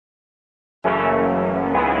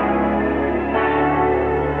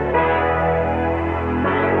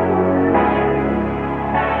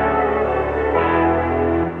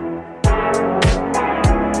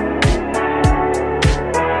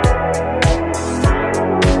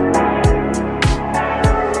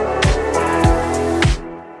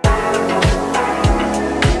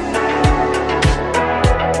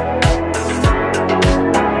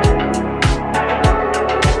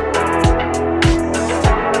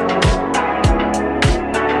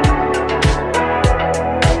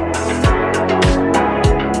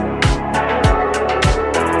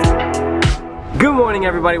morning,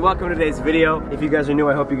 everybody. Welcome to today's video. If you guys are new,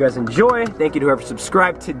 I hope you guys enjoy. Thank you to whoever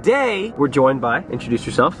subscribed. Today, we're joined by, introduce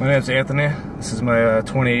yourself. My name's Anthony. This is my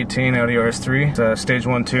 2018 Audi RS3. It's a stage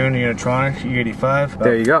 1 tune, Unitronic, E85.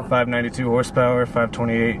 There you go. 592 horsepower,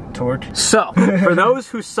 528 torque. So, for those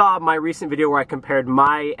who saw my recent video where I compared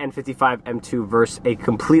my N55 M2 versus a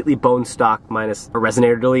completely bone stock minus a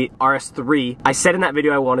resonator delete RS3, I said in that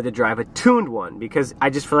video I wanted to drive a tuned one because I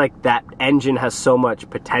just feel like that engine has so much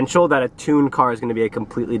potential that a tuned car is going to be a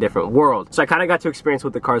completely different world. So I kind of got to experience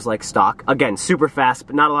what the car's like stock. Again, super fast,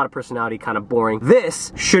 but not a lot of personality, kind of boring.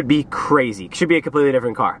 This should be crazy. Should be a completely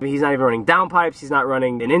different car. I mean, he's not even running downpipes. He's not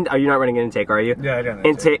running an are you not running an intake, are you? Yeah, I got an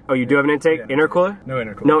intake. Oh, you do have an intake? Yeah, intercooler? No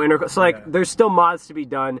intercooler. No intercooler. So like, there's still mods to be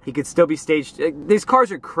done. He could still be staged. These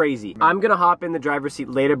cars are crazy. I'm gonna hop in the driver's seat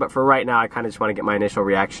later, but for right now, I kind of just want to get my initial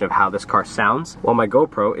reaction of how this car sounds while my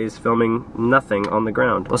GoPro is filming nothing on the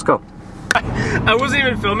ground. Let's go. I wasn't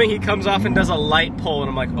even filming. He comes off and does a light pull, and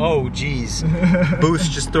I'm like, oh, geez. Boost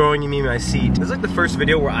just throwing me in my seat. This is like the first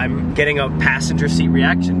video where I'm getting a passenger seat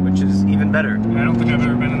reaction, which is even better. I don't think I've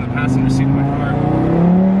ever been in the passenger seat of my car.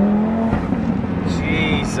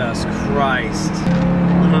 Jesus Christ.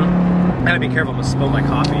 I gotta be careful, I'm gonna spill my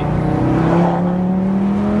coffee.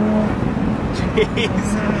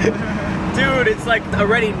 Jeez. Dude, it's like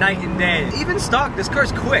already night and day. Even stock, this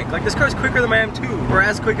car's quick. Like, this car's quicker than my M2, or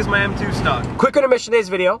as quick as my M2 stock. Quick intermission today's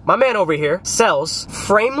video. My man over here sells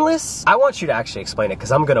frameless. I want you to actually explain it,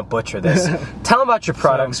 because I'm gonna butcher this. Tell him about your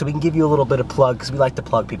product so we can give you a little bit of plug, because we like to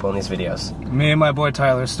plug people in these videos. Me and my boy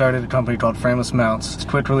Tyler started a company called Frameless Mounts. It's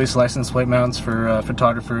quick release license plate mounts for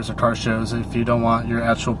photographers or car shows if you don't want your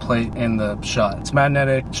actual plate in the shot. It's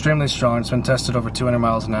magnetic, extremely strong. It's been tested over 200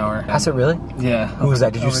 miles an hour. Has it really? Yeah. Who was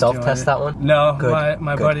that? Did you self-test that one? No,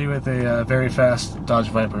 my buddy with a very fast Dodge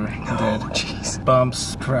Viper did. Jeez.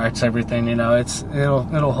 Bumps, cracks, everything. You know,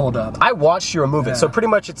 it'll hold up. I watched you remove it, so pretty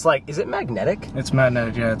much it's like, is it magnetic? It's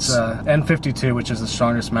magnetic, yeah. It's N52, which is the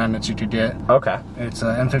strongest magnets you could get. Okay. It's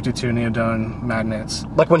N52 neodymium magnets.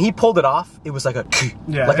 Like when he pulled it off, it was like a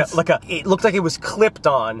yeah, it looked like it was clipped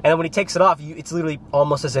on, and then when he takes it off, it's literally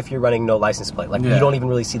almost as if you're running no license plate. Like you don't even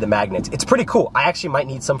really see the magnets. It's pretty cool. I actually might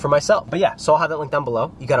need some for myself. But yeah, so I'll have that link down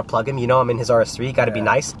below. You gotta plug him. You know I'm in his RS3. You gotta be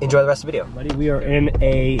nice. Enjoy the rest of the video. Buddy, we are in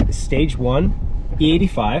a stage 1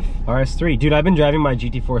 E85 RS3. Dude, I've been driving my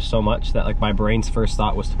GT4 so much that like my brain's first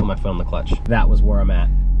thought was to put my foot on the clutch. That was where I'm at.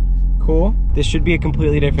 Cool. This should be a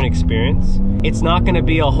completely different experience. It's not gonna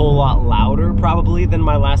be a whole lot louder probably than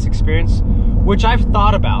my last experience, which I've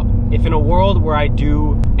thought about. If in a world where I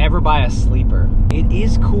do ever buy a sleeper, it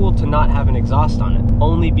is cool to not have an exhaust on it,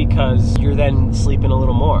 only because you're then sleeping a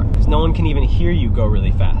little more, because no one can even hear you go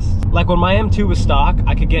really fast. Like when my M2 was stock,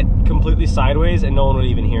 I could get completely sideways and no one would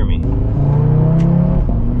even hear me.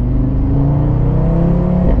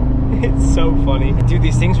 It's so funny. Dude,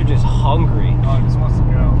 these things are just hungry. Oh, it just wants to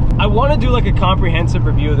go. I want to do like a comprehensive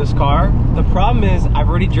review of this car. The problem is I've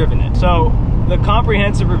already driven it. So the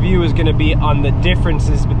comprehensive review is going to be on the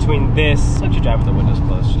differences between this. Let you drive with the windows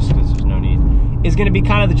closed just because there's no need. Is going to be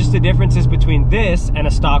kind of just the differences between this and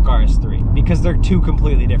a stock RS3 because they're two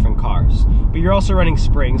completely different cars. But you're also running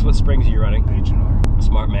springs. What springs are you running? H&R.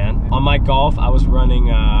 Smart man. On my Golf, I was running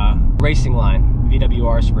Racing Line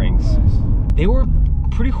VWR springs. Nice. They were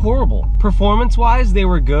pretty horrible. Performance-wise, they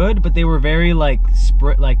were good, but they were very like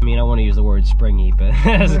I mean, I want to use the word springy, but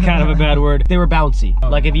that's kind of a bad word. They were bouncy. Okay.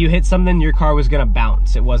 Like if you hit something, your car was gonna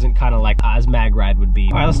bounce. It wasn't kind of like as mag ride would be.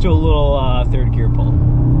 All right, let's do a little third gear pull.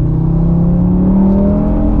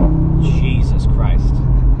 Jesus Christ,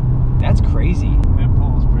 that's crazy. That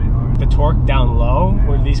pull is pretty hard. The torque down low,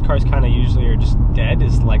 where these cars kind of usually are just dead,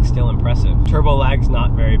 is like still impressive. Turbo lag's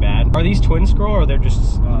not very bad. Are these twin scroll or they're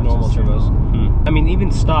just normal just turbos? I mean,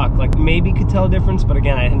 even stock, like maybe could tell a difference, but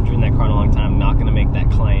again, I hadn't driven that car in a long time. I'm not gonna make that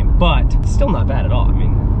claim, but still not bad at all. I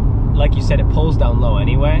mean, like you said, it pulls down low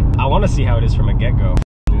anyway. I want to see how it is from a get-go.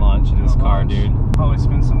 Launch in this car, dude. Probably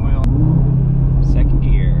spin some wheel. Second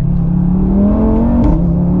gear.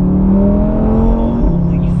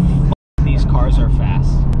 Holy f***, these cars are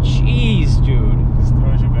fast. Jeez, dude. Just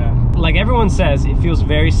throws you back. Like everyone says, it feels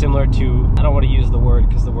very similar to, I don't want to use the word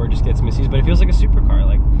because the word just gets misused, but it feels like a supercar.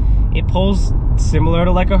 Like it pulls similar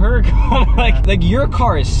to like a Huracan. like your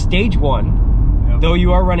car is stage 1, though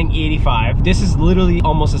you are running 85. This is literally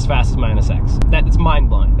almost as fast as my NSX. That's mind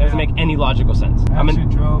blowing. That doesn't make any logical sense. I actually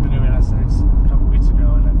drove a new NSX a couple weeks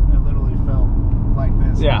ago, and it literally felt like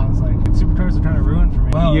this. Yeah. I was like, supercars are trying to ruin for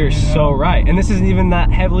me. Well, you're so right. And this isn't even that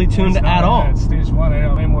heavily tuned at all. It's stage 1. I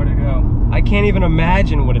know way more to go. I can't even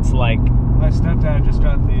imagine what it's like. My stepdad just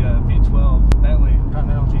got the V12 Bentley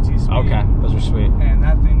Continental GT Speed. Okay, those are sweet. And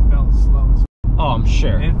that thing felt slow as Oh, I'm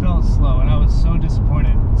sure. It felt slow, and I was so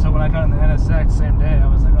disappointed. So when I got in the NSX same day,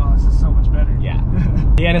 I was like, oh, this is so much better. Yeah.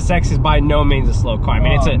 The NSX is by no means a slow car. I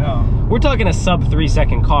mean, we're talking a sub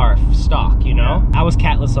 3-second car stock, you know? Yeah. I was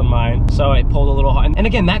catless on mine, so it pulled a little hard. And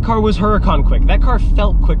again, that car was Huracan quick. That car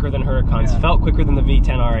felt quicker than Huracans, felt quicker than the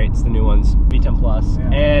V10 R8s, the new ones, V10 Plus.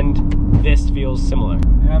 Yeah. And this feels similar.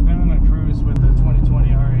 Yeah, I've been on a cruise with the 2020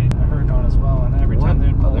 R8 Huracan as well, and every time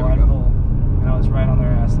they'd pull, I'd pull. And I was right on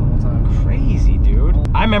their ass the whole time. Crazy, dude.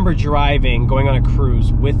 I remember going on a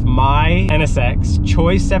cruise with my NSX,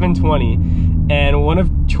 Choi's 720, and one of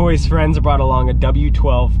Choi's friends brought along a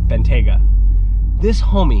W12 Bentayga. This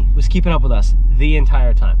homie was keeping up with us the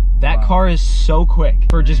entire time. That car is so quick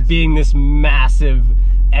for just being this massive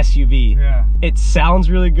SUV. Yeah. It sounds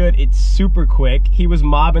really good. It's super quick. He was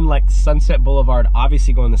mobbing like Sunset Boulevard,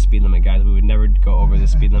 obviously going the speed limit, guys. We would never go over the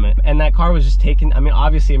speed limit. And that car was just taking, I mean,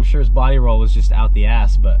 obviously I'm sure his body roll was just out the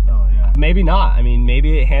ass, but maybe not. I mean,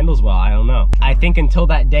 maybe it handles well. I don't know. I think until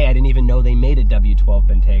that day, I didn't even know they made a W12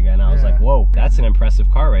 Bentayga, and I was like, whoa, that's an impressive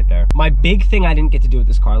car right there. My big thing I didn't get to do with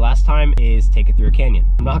this car last time is take it through a canyon.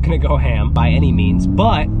 I'm not gonna go ham by any means,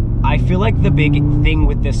 but I feel like the big thing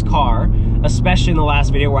with this car, especially in the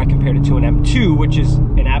last video where I compared it to an M2, which is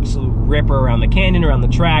an absolute ripper around the canyon, around the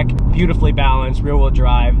track, beautifully balanced, rear-wheel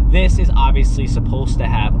drive. This is obviously supposed to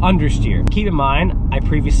have understeer. Keep in mind, I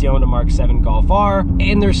previously owned a Mark 7 Golf R,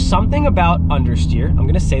 and there's something about understeer. I'm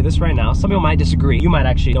gonna say this right now. Some people might disagree. You might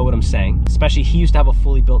actually know what I'm saying, especially he used to have a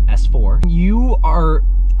fully built S4. You are,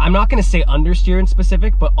 I'm not gonna say understeer in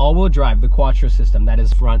specific, but all-wheel drive, the Quattro system, that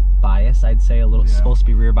is front bias, I'd say, a little, supposed to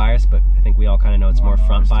be rear bias, but I think we all kind of know it's more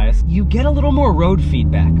front bias. You get a little more road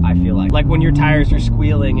feedback, I feel like. Like when your tires are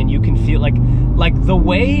squealing and you can feel like the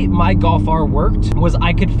way my Golf R worked was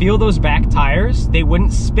I could feel those back tires, they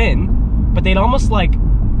wouldn't spin, but they'd almost like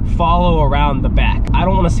follow around the back. I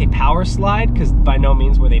don't want to say power slide, because by no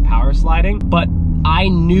means were they power sliding, but I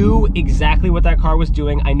knew exactly what that car was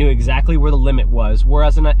doing. I knew exactly where the limit was.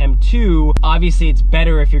 Whereas in an M2, obviously it's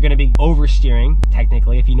better if you're gonna be oversteering,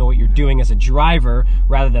 technically, if you know what you're doing as a driver,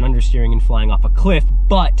 rather than understeering and flying off a cliff.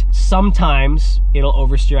 But sometimes it'll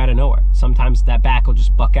oversteer out of nowhere. Sometimes that back will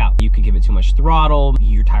just buck out. You could give it too much throttle,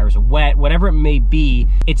 your tires are wet, whatever it may be,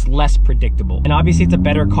 it's less predictable. And obviously it's a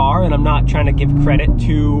better car, and I'm not trying to give credit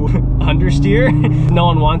to understeer. No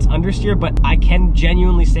one wants understeer, but I can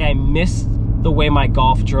genuinely say I missed the way my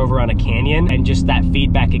Golf drove around a canyon and just that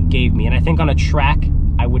feedback it gave me. And I think on a track,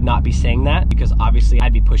 I would not be saying that, because obviously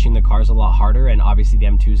I'd be pushing the cars a lot harder, and obviously the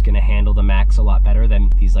M2 is gonna handle the max a lot better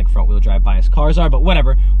than these like front wheel drive bias cars are, but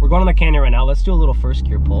whatever. We're going on the canyon right now. Let's do a little first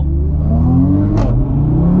gear pull.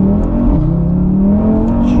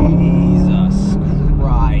 Jesus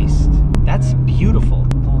Christ. That's beautiful.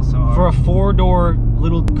 For a 4-door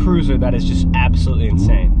little cruiser, that is just absolutely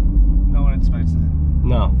insane. No one expects it.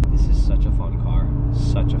 No, this is such a fun car.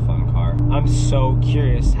 Such a fun car. I'm so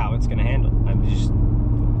curious how it's gonna handle.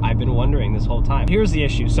 I've been wondering this whole time. Here's the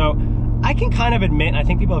issue. So I can kind of admit, I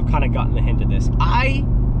think people have kind of gotten the hint of this, I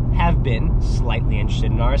have been slightly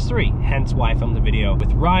interested in RS3, hence why I filmed the video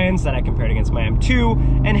with Ryan's that I compared against my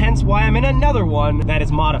M2, and hence why I'm in another one that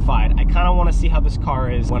is modified. I kind of want to see how this car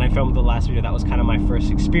is. When I filmed the last video, that was kind of my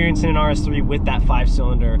first experience in an RS3 with that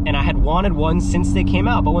 5-cylinder, and I had wanted one since they came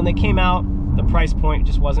out, but when they came out, the price point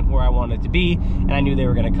just wasn't where I wanted it to be, and I knew they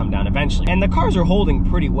were going to come down eventually. And the cars are holding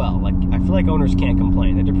pretty well. Like, I feel like owners can't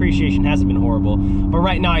complain. The depreciation hasn't been horrible, but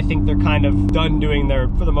right now I think they're kind of done doing their,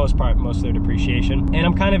 for the most part, most of their depreciation, and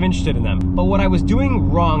I'm kind of interested in them. But what I was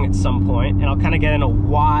doing wrong at some point, and I'll kind of get into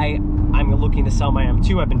why I'm looking to sell my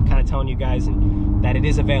M2. I've been kind of telling you guys that it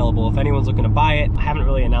is available if anyone's looking to buy it. I haven't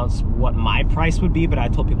really announced what my price would be, but I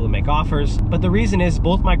told people to make offers. But the reason is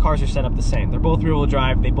both my cars are set up the same. They're both rear-wheel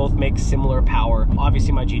drive. They both make similar power.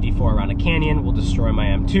 Obviously my GT4 around a canyon will destroy my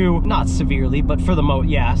M2. Not severely, but for the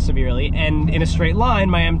yeah, severely. And in a straight line,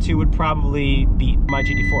 my M2 would probably beat my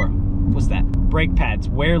GT4. What's that? Brake pads,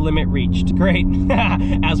 wear limit reached. Great.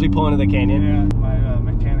 As we pull into the canyon. Yeah, my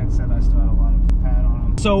mechanic said I still had a lot of pad on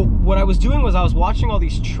them. So what I was doing was I was watching all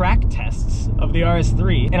these track tests of the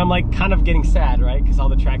RS3, and I'm like kind of getting sad, right? Because all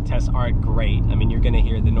the track tests aren't great. I mean, you're gonna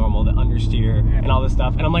hear the normal, the understeer, and all this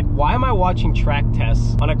stuff. And I'm like, why am I watching track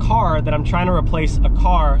tests on a car that I'm trying to replace a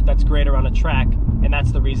car that's great around a track? And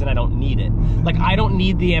that's the reason I don't need it. Like, I don't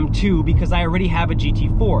need the M2 because I already have a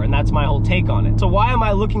GT4, and that's my whole take on it. So why am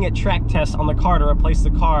I looking at track tests on the car to replace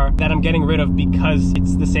the car that I'm getting rid of because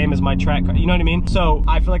it's the same as my track car? You know what I mean? So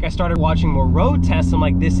I feel like I started watching more road tests. I'm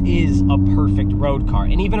like, this is a perfect road car.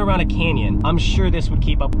 And even around a canyon, I'm sure this would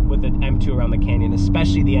keep up with the M2 around the canyon,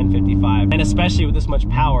 especially the N55, and especially with this much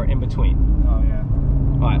power in between. Oh, yeah.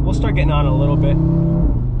 All right, we'll start getting on a little bit.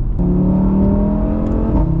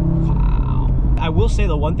 will say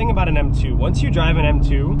the one thing about an M2, once you drive an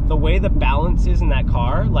M2, the way the balance is in that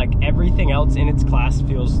car, like everything else in its class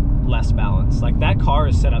feels less balanced. Like that car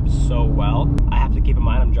is set up so well. I have to keep in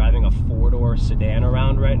mind I'm driving a 4-door sedan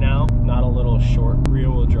around right now, not a little short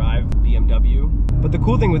rear-wheel drive BMW. But the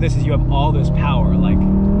cool thing with this is you have all this power, like,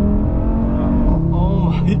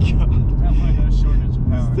 oh my god. Definitely no shortage of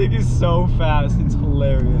power. This thing is so fast, it's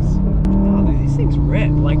hilarious. Oh, these things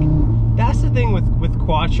rip. Like, that's the thing with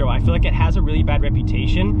Quattro. I feel like it has a really bad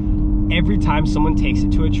reputation every time someone takes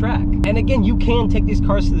it to a track. And again, you can take these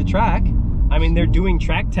cars to the track. I mean, they're doing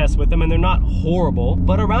track tests with them and they're not horrible,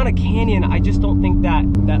 but around a canyon, I just don't think that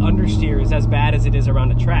understeer is as bad as it is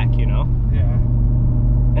around a track, you know? Yeah.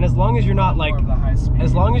 And as long as you're not like,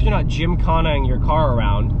 as long as you're not gymkhanaing your car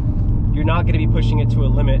around, you're not going to be pushing it to a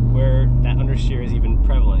limit where that understeer is even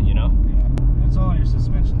prevalent, you know? Yeah. It's all on your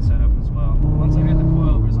suspension setup as well. Once I get the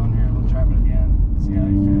coilovers on here, we'll drive it again, see how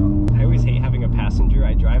you feel. I always hate having a passenger.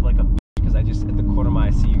 I drive like a because I just, at the corner of my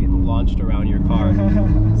eye, see you getting launched around your car.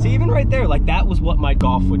 See, even right there, like that was what my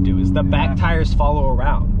Golf would do, is the back tires follow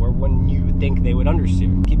around, where when you would think they would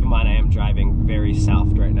understeer. Keep in mind, I am driving very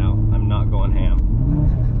south right now. I'm not going ham.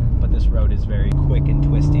 But this road is very quick and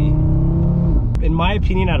twisty. In my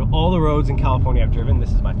opinion, out of all the roads in California I've driven,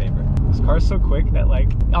 this is my favorite. This car's so quick that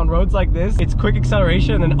like, on roads like this, it's quick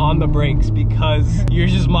acceleration and then on the brakes because you're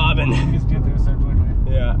just mobbing. You just get there so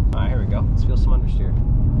quickly. Yeah. All right, here we go. Let's feel some understeer.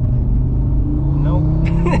 Nope.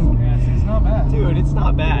 Yeah, it's not bad. Dude, it's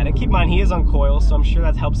not bad. And keep in mind, he is on coils, so I'm sure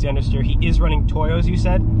that helps the understeer. He is running Toyos, you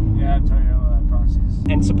said? Yeah, Toyo Proxies.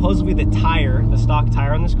 And supposedly the tire, the stock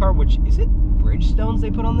tire on this car, which, is it Bridgestones they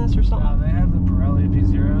put on this or something? No, they have the Pirelli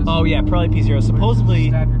P0s. Oh yeah, Pirelli P0. Supposedly,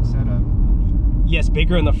 standard setup. Yes,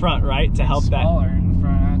 bigger in the front, right? To help that. Smaller in the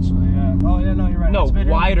front, actually, yeah. Oh yeah, no, you're right. No,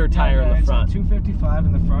 wider tire in the front. It's 255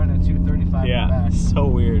 in the front and 235 in the back. Yeah, so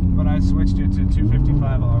weird. But I switched it to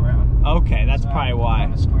 255 all around. Okay, that's probably why.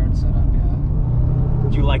 On a squared setup, yeah.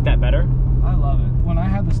 Do you like that better? I love it. When I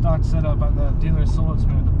had the stock setup, the dealer sold it to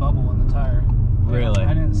me with a bubble in the tire. Really?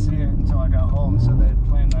 I didn't see it until I got home, so they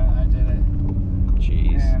planned that I did it.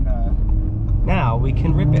 Jeez. And now we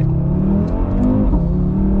can rip it.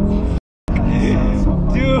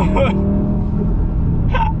 Dude,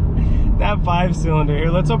 that 5-cylinder here.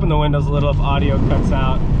 Let's open the windows a little if audio cuts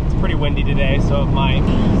out. It's pretty windy today, so it might.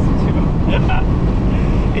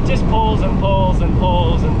 It just pulls and pulls and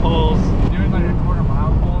pulls and pulls. Doing like a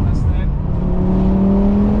quarter-mile pull in this thing.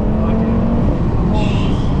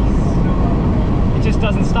 It just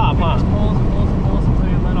doesn't stop, huh? It just pulls and pulls and pulls until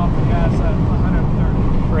you let off the gas at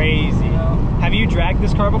 130. Crazy. You know? Have you dragged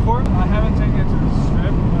this car before? I haven't taken it to the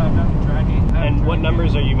strip, but I've done the dragging. And what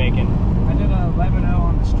numbers are you making? I did a 11.0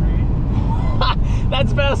 on the street.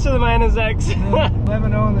 That's faster than my NSX.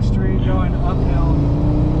 11.0 on the street going uphill,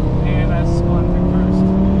 and I spun through first.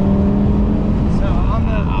 So on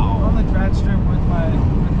the drag strip with my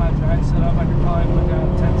drag setup, I could probably put down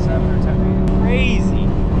 10.7 or 10.8. Crazy,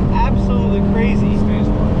 absolutely crazy. Stage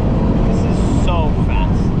 1. This is so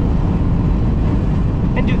fast.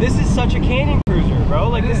 And dude, this is such a canyon cruiser, bro.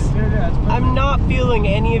 Like this, dude, yeah, it's perfect. I'm not feeling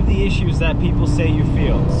any of the issues that people say you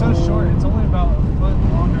feel. It's so short. It's only about a foot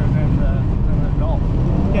longer than the Golf.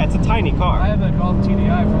 Yeah, it's a tiny car. I have a Golf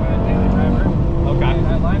TDI for my daily driver. Okay. And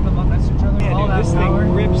I lined them up next to each other. Yeah, all dude, that this power.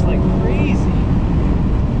 thing rips like crazy.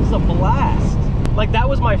 This is a blast. Like that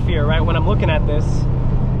was my fear, right? When I'm looking at this,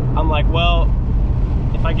 I'm like, well,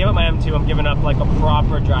 if I give up my M2, I'm giving up like a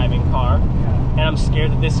proper driving car. And I'm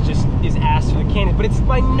scared that this just is ass for the canyon, but it's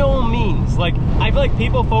by no means. Like, I feel like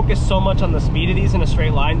people focus so much on the speed of these in a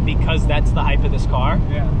straight line because that's the hype of this car.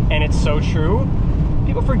 Yeah. And it's so true.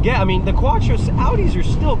 People forget, I mean, the Quattros, Audis are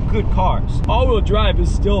still good cars. All-wheel drive is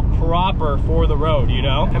still proper for the road, you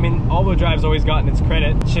know? I mean, all-wheel drive's always gotten its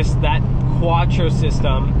credit. It's just that Quattro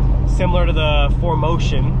system, similar to the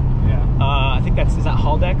 4Motion. Yeah. I think is that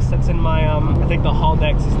Haldex that's in my, I think the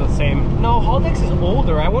Haldex is the same. No, Haldex is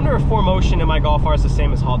older. I wonder if 4Motion in my Golf R is the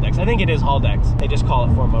same as Haldex. I think it is Haldex. They just call it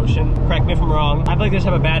 4Motion. Correct me if I'm wrong. I feel like they just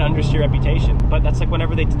have a bad understeer reputation, but that's like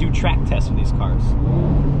whenever they do track tests with these cars.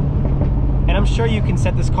 And I'm sure you can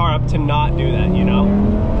set this car up to not do that, you know?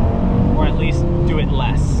 Or at least do it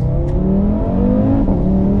less.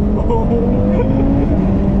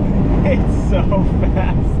 It's so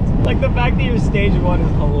fast. Like the fact that your stage 1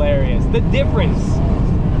 is hilarious. The difference,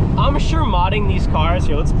 I'm sure modding these cars,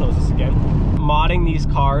 here, let's close this again. Modding these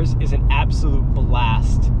cars is an absolute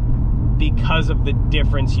blast because of the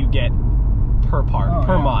difference you get per part,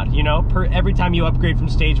 per mod, you know? Every time you upgrade from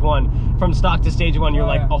stage 1, from stock to stage 1, you're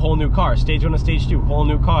like a whole new car. Stage 1 to stage 2, whole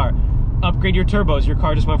new car. upgrade your turbos. Your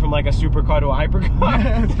car just went from like a supercar to a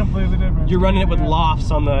hypercar. It's completely different. You're running it with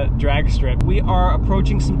lofts on the drag strip. We are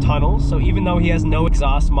approaching some tunnels, so even though he has no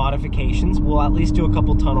exhaust modifications, we'll at least do a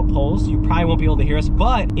couple tunnel pulls. You probably won't be able to hear us,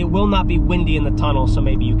 but it will not be windy in the tunnel, so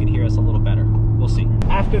maybe you could hear us a little better. We'll see.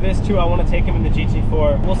 After this too, I want to take him in the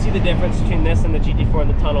GT4. We'll see the difference between this and the GT4 in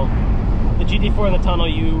the tunnel. The GT4 in the tunnel,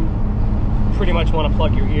 you pretty much want to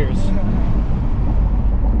plug your ears.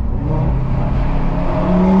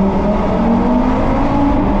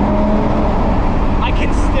 I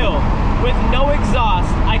can still, with no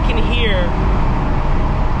exhaust, I can hear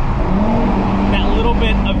that little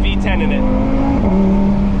bit of V10 in it.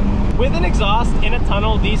 With an exhaust in a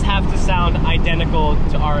tunnel, these have to sound identical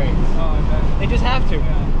to R8s. Oh, I bet. They just have to.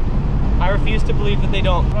 Yeah. I refuse to believe that they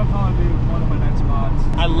don't. I'll probably do one of my next mods.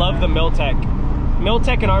 I love the Miltech.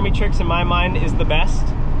 Miltech and Army Tricks in my mind is the best.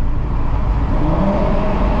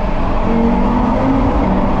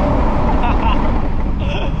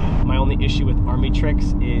 My only issue with Army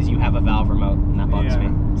Tricks is you have a valve remote, and that bugs me.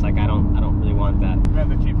 It's like I don't really want that. I'd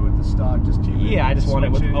rather keep it with the stock, just keep it. Yeah, I just want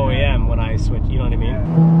it with OEM when I switch, you know what I mean?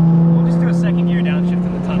 Yeah. We'll just do a second gear downshift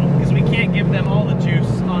in the tunnel because we can't give them all the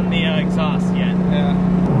juice on the exhaust yet. Yeah.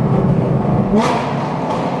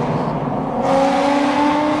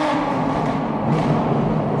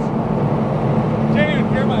 Can't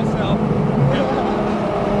even hear myself.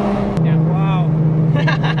 Yeah. Wow.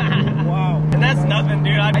 Wow. And that's nothing,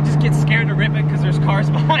 dude. I just get scared to rip it because there's cars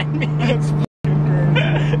behind me.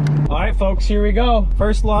 All right, folks, here we go.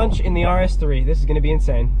 First launch in the RS3. This is going to be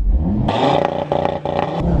insane.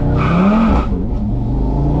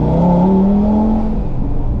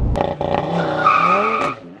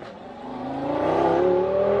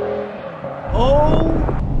 Oh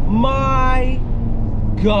my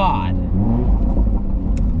God.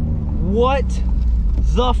 What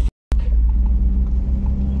the f***?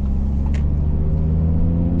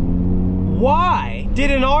 Why did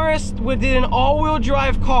an all-wheel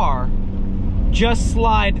drive car just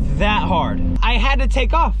slide that hard? I had to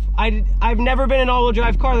take off. I've never been in an all-wheel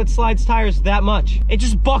drive car that slides tires that much. It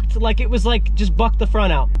just bucked, like it was like just bucked the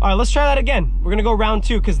front out. All right, let's try that again. We're gonna go round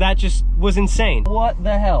 2 because that just was insane. What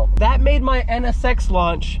the hell? That made my NSX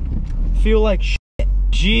launch feel like shit.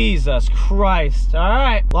 Jesus Christ. All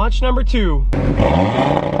right, launch number 2.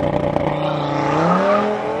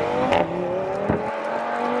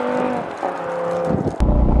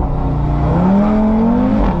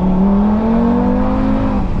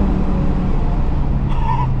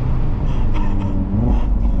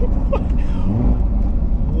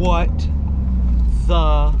 What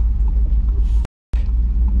the f***?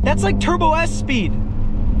 That's like Turbo S speed.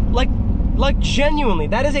 Like genuinely,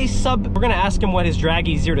 that is a sub. We're gonna ask him what his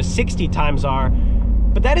draggy 0 to 60 times are,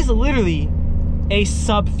 but that is literally a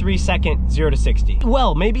sub 3 second 0 to 60.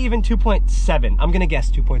 Well, maybe even 2.7. I'm gonna guess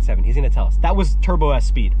 2.7. He's gonna tell us. That was Turbo S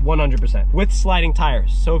speed, 100%, with sliding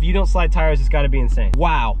tires. So if you don't slide tires, it's gotta be insane.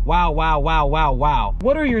 Wow, wow, wow, wow, wow, wow.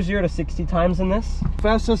 What are your 0 to 60 times in this?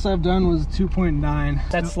 Fastest I've done was 2.9.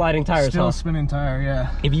 That's sliding tires, Still huh? spinning tire,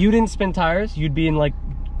 yeah. If you didn't spin tires, you'd be in like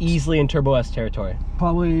easily in Turbo S territory.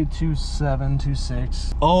 Probably 2.7,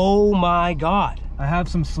 2.6. Oh my God. I have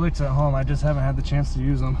some slicks at home. I just haven't had the chance to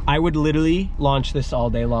use them. I would literally launch this all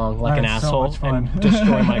day long like an asshole and and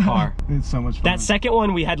destroy my car. It's so much fun. That second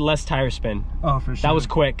one, we had less tire spin. Oh, for sure. That was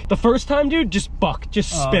quick. The first time, dude, just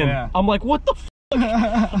spin. Yeah. I'm like, what the f***?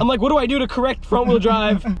 I'm like, what do I do to correct front wheel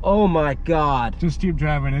drive? Oh my God. Just keep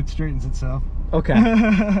driving, it straightens itself. Okay.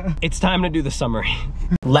 It's time to do the summary.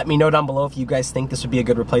 Let me know down below if you guys think this would be a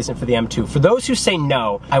good replacement for the M2. For those who say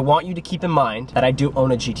no, I want you to keep in mind that I do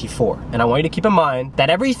own a GT4. And I want you to keep in mind that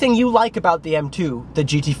everything you like about the M2, the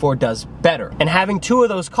GT4 does better. And having 2 of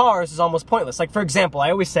those cars is almost pointless. Like, for example,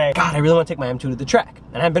 I always say, God, I really want to take my M2 to the track.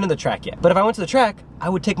 And I haven't been to the track yet. But if I went to the track, I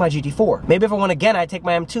would take my GT4. Maybe if I went again, I'd take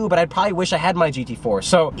my M2, but I'd probably wish I had my GT4.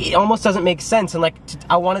 So it almost doesn't make sense. And like,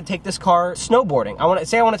 I want to take this car snowboarding. I want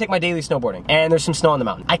to take my daily snowboarding and there's some snow on the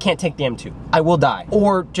mountain. I can't take the M2. I will die.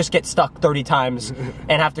 Or just get stuck 30 times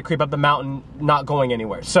and have to creep up the mountain not going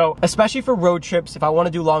anywhere. So especially for road trips, if I want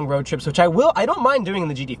to do long road trips, which I don't mind doing in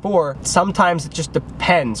the GT4, sometimes it just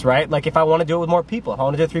depends, right? Like if I want to do it with more people, if I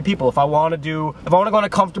want to do it with 3 people, if I want to go on a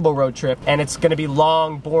comfortable road trip and it's going to be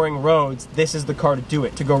long, boring roads, this is the car to do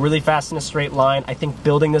it. To go really fast in a straight line, I think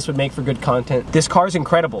building this would make for good content. This car is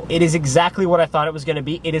incredible. It is exactly what I thought it was going to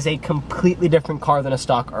be. It is a completely different car than a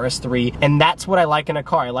stock RS3, and that's what I like in a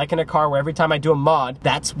car. I like in a car where every time I do a mod,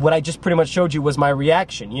 that's what I just pretty much showed you was my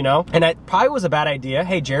reaction, you know? And it probably was a bad idea.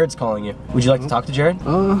 Hey, Jared's calling you. Would you like to talk to Jared?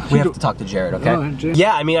 We have to talk to Jared, okay?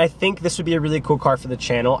 Yeah, I mean, I think this would be a really cool car for the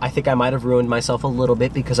channel. I think I might have ruined myself a little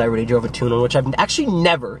bit because I already drove a tune on, which I've actually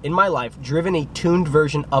never in my life driven a tuned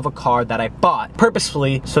version of a car that I bought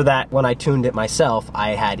purposefully so that when I tuned it myself,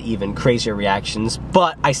 I had even crazier reactions.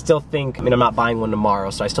 But I still think, I mean, I'm not buying one tomorrow,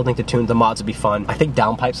 so I still think the mods would be fun. I think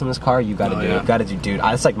downpipes on this car, you gotta do. Yeah. Gotta do, dude.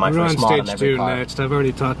 That's like my first mod on every car. Next. I've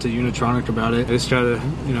already talked to Unitronic about it. I just try to,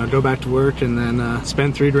 you know, go back to work and then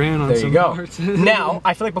spend $3 grand on some parts. Now,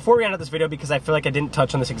 I feel like before we end up this video, because I feel like I didn't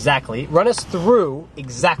touch on this exactly, run us through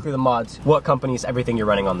exactly the mods, what companies, everything you're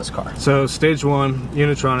running on this car. So stage 1,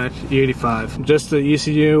 Unitronic E85. Just the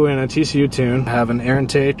ECU and a TCU tune. Have an air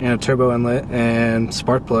intake and a turbo inlet and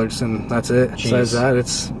spark plugs, and that's it. Jeez. Besides that,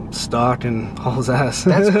 it's stock and hauls ass.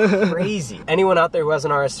 That's crazy. Anyone out there who has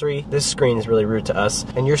an RS3, this screen is really rude to us.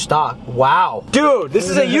 And you're stock. Wow. Dude, this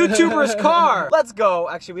is a YouTuber's car. Let's go.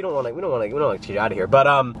 Actually, we don't want to cheat out of here.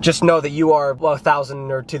 But just know that you are $1,000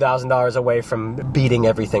 or $2,000 away from beating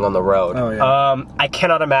everything on the road. Oh, yeah. I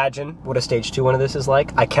cannot imagine what a stage 2 one of this is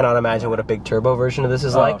like. I cannot imagine what a big turbo version of this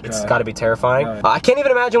is like. It's got to be terrifying. I can't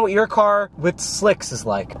even imagine what your car with slicks is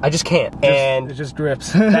like. I just can't. It just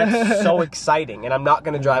drips. That's so exciting. And I'm not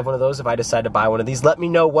going to drive one of those if I decide to buy one of these. Let me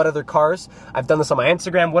know what other cars, I've done this on my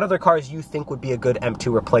Instagram, what other cars you think would be a good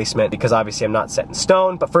M2 replacement, because obviously I'm not set in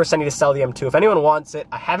stone. But first I need to sell the M2. If anyone wants it,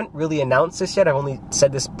 I haven't really announced this yet. I've only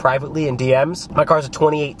said this privately in DMs. My car's a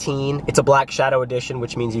 2018. It's a black shadow edition,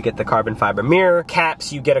 which means you get the carbon fiber mirror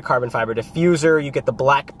caps, you get a carbon fiber diffuser, you get the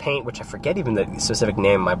black paint, which I forget even the specific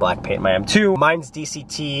name of my black paint, my M2. Mine's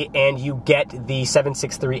DCT, and you get the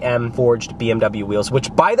 763M forged BMW wheels,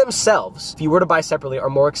 which by themselves, if you were to buy separately, are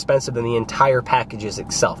more expensive than the entire packages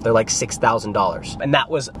itself. They're like $6,000. And that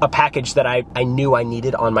was a package that I knew I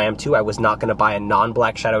needed on my M2. I was not going to buy a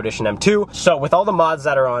non-black shadow edition M2. So with all the mods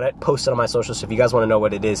that are on it, post it on my socials. So if you guys want to know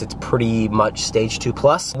what it is, it's pretty much stage 2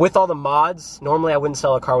 plus. With all the mods, normally I wouldn't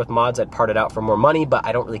sell a car with mods. I'd part it out for more money, but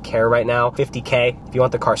I don't really care right now. 50K. If you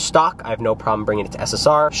want the car stock, I have no problem bringing it to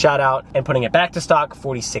SSR, shout out, and putting it back to stock,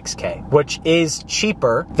 46K, which is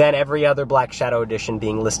cheaper than every other black shadow edition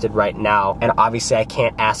being listed right now. And obviously I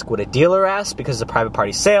can't ask what a dealer asks because it's a private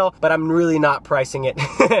party sale, but I'm really not pricing it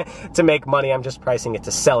to make money. I'm just pricing it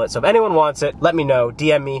to sell it. So if anyone wants it, let me know.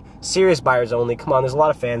 DM me. Serious buyers only. Come on, there's a lot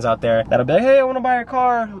of fans out there that'll be like, hey, I want to buy a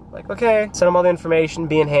car. I'm like, okay. Send them all the information,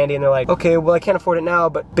 being handy, and they're like, okay, well, I can't afford it now,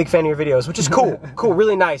 but big fan of your videos, which is cool. Cool,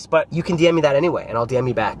 really nice. But you can DM me that anyway, and I'll DM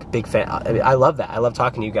you back. Big fan. I love that. I love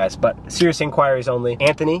talking to you guys, but serious inquiries only.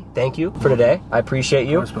 Anthony, thank you for today. I appreciate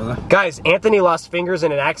you. Of course, guys, Anthony lost fingers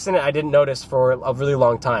in an accident I didn't notice for a really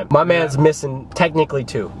long time. My man's missing technically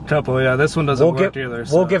 2. Couple, yeah. This one doesn't work either.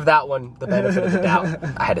 So. We'll give that one the benefit of the doubt.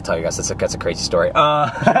 I had to tell you guys, that's a crazy story.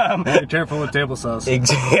 Be careful with table sauce.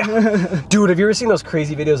 Yeah. Dude, have you ever seen those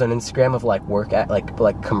crazy videos on Instagram of like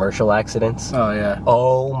like commercial accidents? Oh yeah.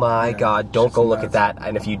 Oh my god, don't go look at that.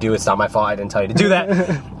 And if you do, it's not my fault. I didn't tell you to do that.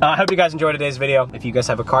 I hope you guys enjoyed today's video. If you guys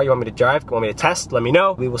have a car you want me to drive, want me to test, let me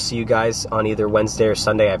know. We will see you guys on either Wednesday or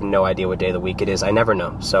Sunday. I have no idea what day of the week it is. I never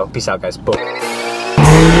know. So peace out, guys. Boom.